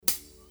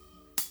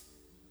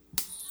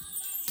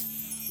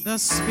The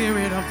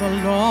Spirit of the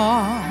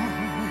Lord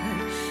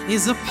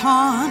is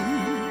upon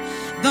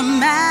the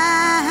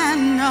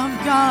man of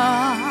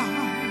God.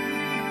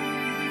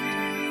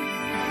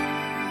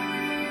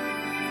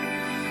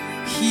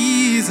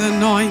 He's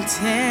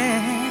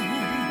anointed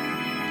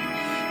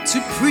to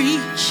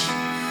preach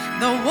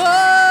the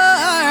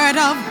word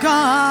of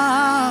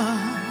God.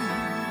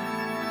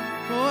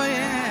 Oh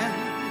yeah.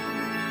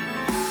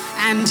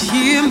 And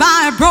hear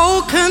my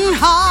broken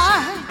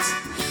heart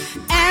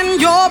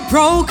and your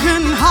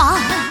broken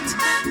heart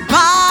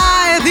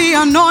by the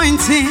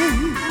anointing.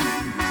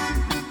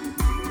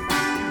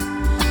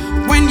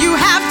 When you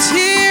have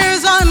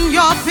tears on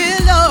your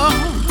pillow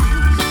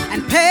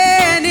and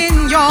pain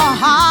in your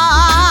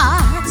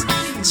heart,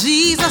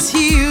 Jesus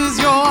heals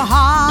your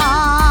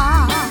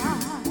heart.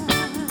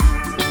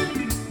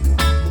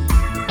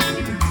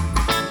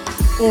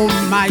 Oh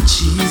my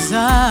Jesus,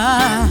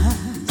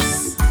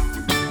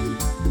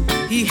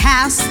 He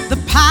has the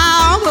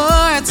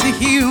power to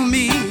heal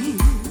me.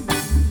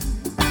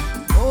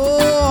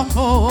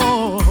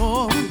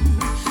 Oh,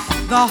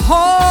 the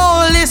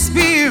Holy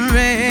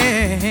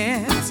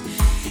Spirit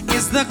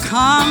is the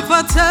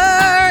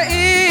comforter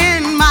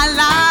in my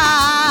life.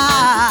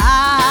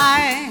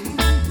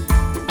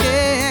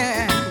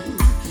 Yeah.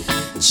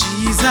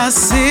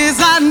 Jesus is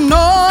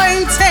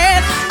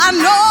anointed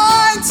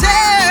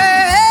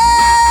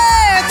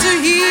to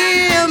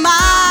heal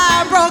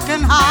my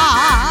broken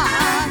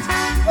heart.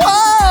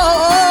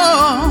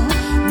 Oh,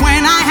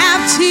 when I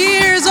have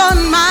tears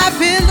on my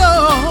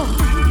pillow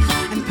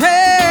and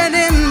pain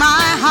in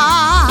my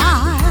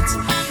heart,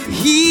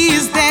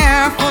 He's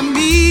there for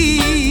me.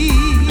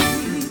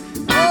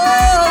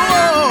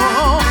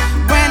 Oh,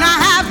 when I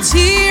have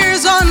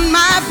tears on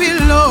my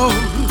pillow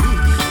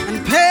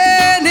and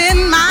pain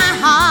in my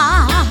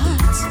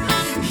heart,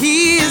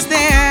 He is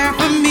there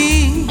for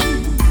me.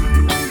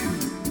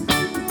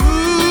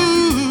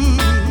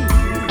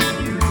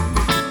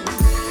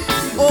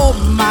 Oh,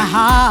 my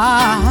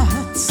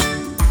heart,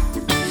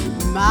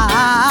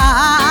 my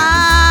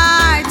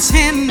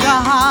tender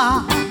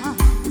heart.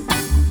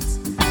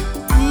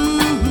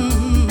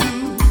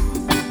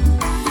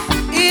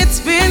 It's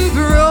been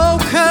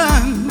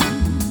broken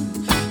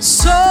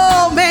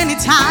so many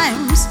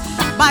times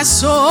by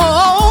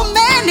so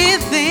many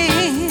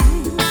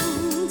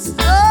things.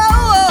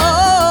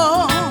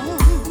 Oh,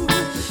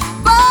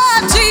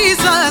 but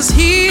Jesus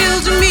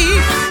healed me.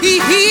 He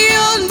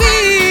healed me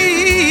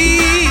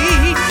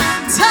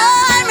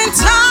time and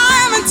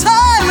time and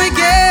time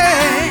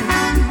again.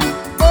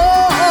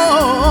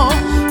 Oh,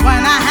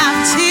 when I have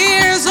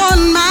tears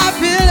on my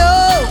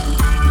pillow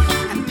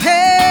and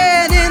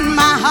pain in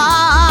my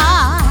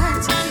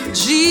heart,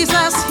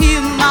 Jesus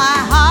healed my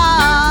heart.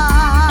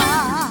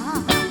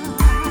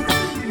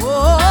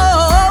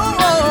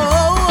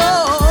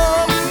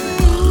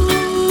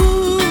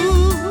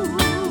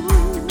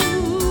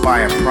 By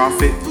a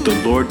prophet, the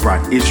Lord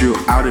brought Israel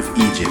out of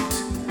Egypt,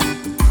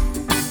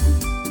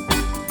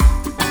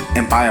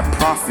 and by a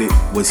prophet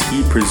was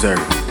he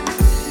preserved.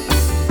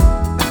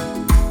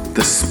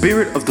 The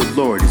Spirit of the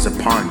Lord is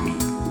upon me,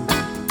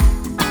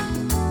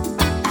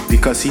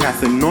 because he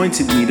hath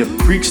anointed me to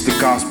preach the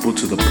gospel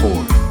to the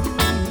poor.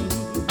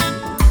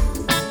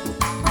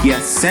 He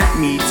hath sent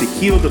me to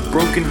heal the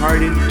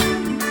brokenhearted,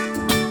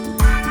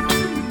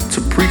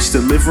 to preach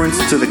deliverance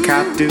to the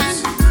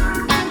captives,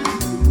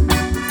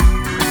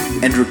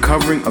 and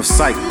recovering of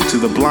sight to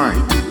the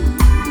blind,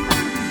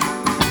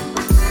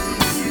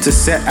 to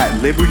set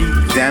at liberty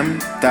them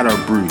that are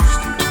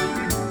bruised,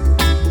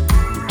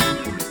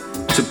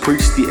 to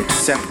preach the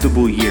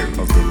acceptable year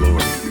of the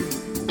Lord.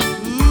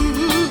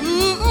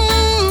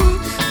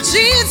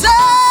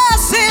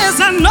 Jesus is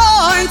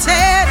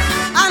anointed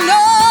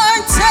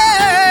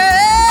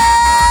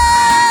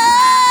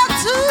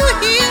to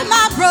heal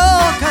my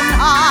broken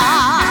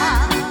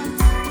heart.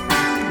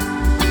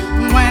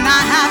 When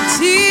I have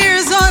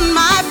tears on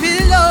my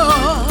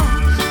pillow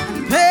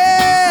and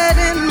pain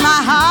in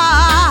my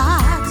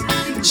heart,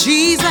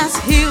 Jesus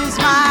heals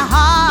my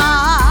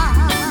heart.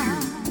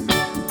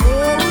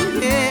 Oh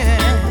yeah.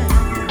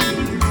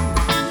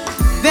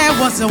 There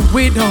was a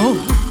widow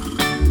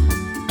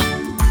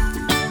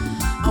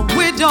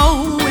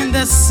in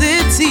the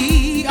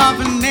city of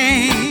a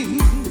name.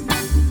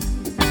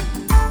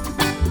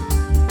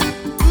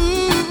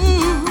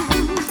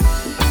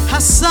 Her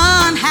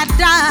son had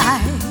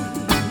died,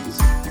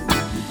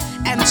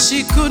 and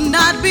she could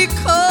not be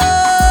comforted.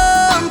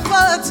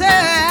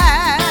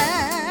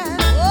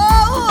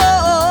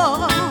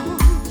 Oh,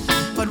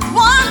 but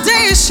one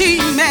day she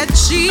met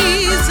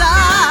Jesus,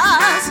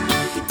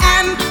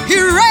 and he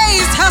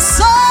raised her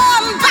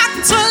son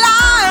back to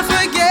life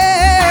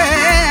again.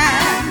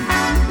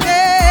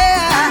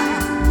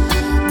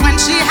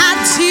 She had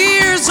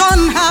tears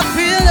on her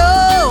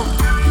pillow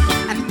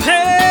and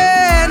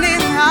pain in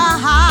her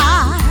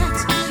heart.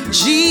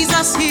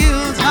 Jesus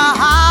healed her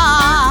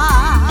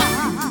heart.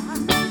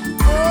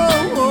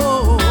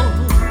 Oh,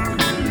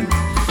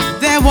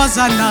 there was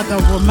another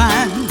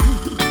woman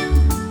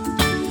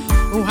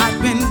who had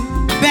been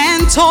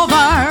bent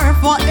over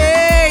for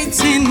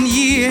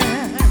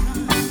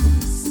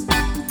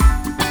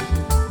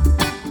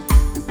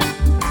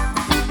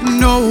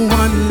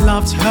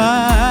loved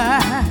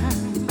her,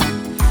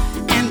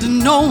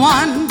 and no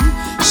one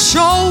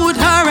showed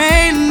her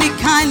any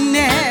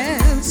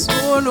kindness.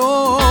 Oh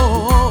no.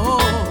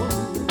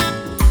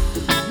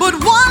 But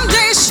one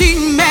day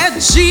she met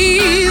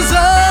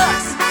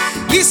Jesus.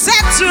 He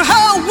said to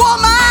her,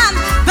 "Woman,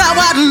 thou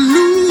art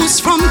loose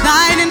from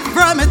thine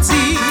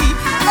infirmity."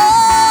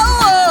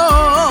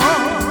 Oh,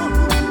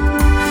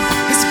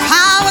 his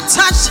power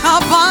touched her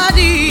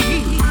body.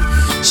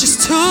 She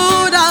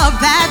stood up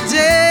that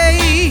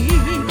day,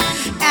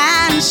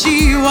 and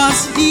she was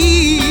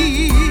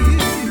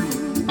healed.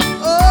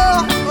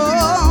 Oh,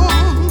 oh.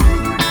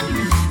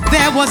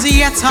 There was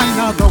yet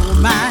another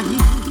woman,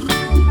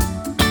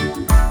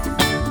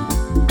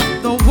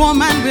 the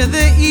woman with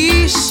the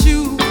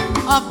issue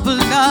of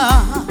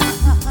blood.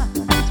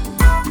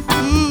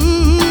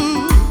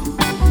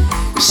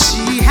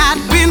 She had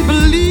been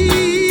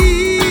bleeding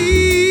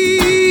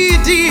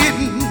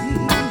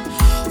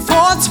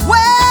for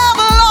 12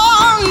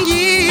 long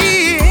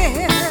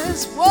years.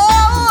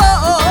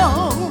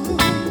 Whoa.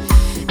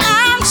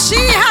 And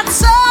she had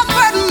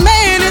suffered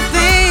many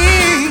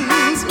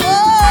things,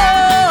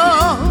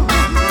 whoa,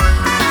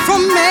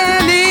 from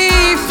many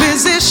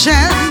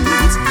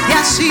physicians.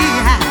 Yes, she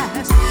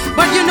has.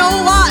 But you know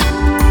what?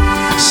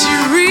 She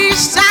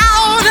reached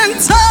out and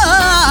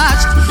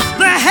touched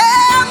the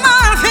hem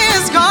of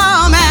his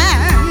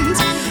garment,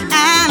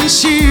 and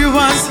she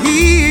was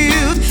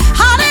healed.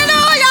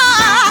 Hallelujah,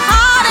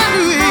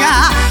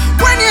 hallelujah.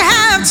 When you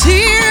have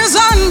tears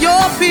on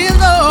your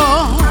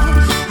pillow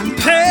and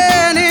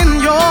pain in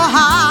your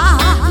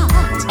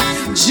heart,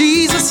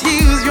 Jesus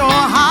heals your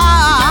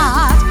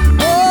heart.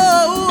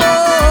 Oh,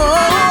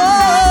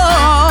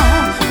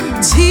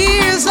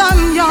 tears on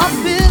your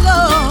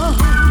pillow,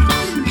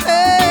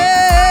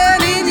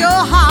 pain in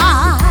your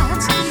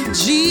heart,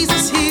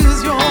 Jesus heals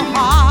your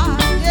heart.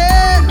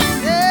 Yeah,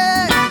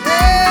 yeah,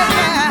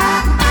 yeah.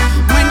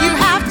 When you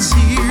have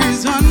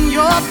tears on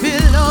your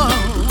pillow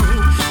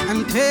and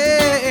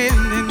pain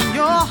in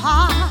your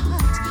heart,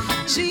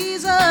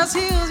 Jesus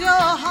heals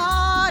your heart.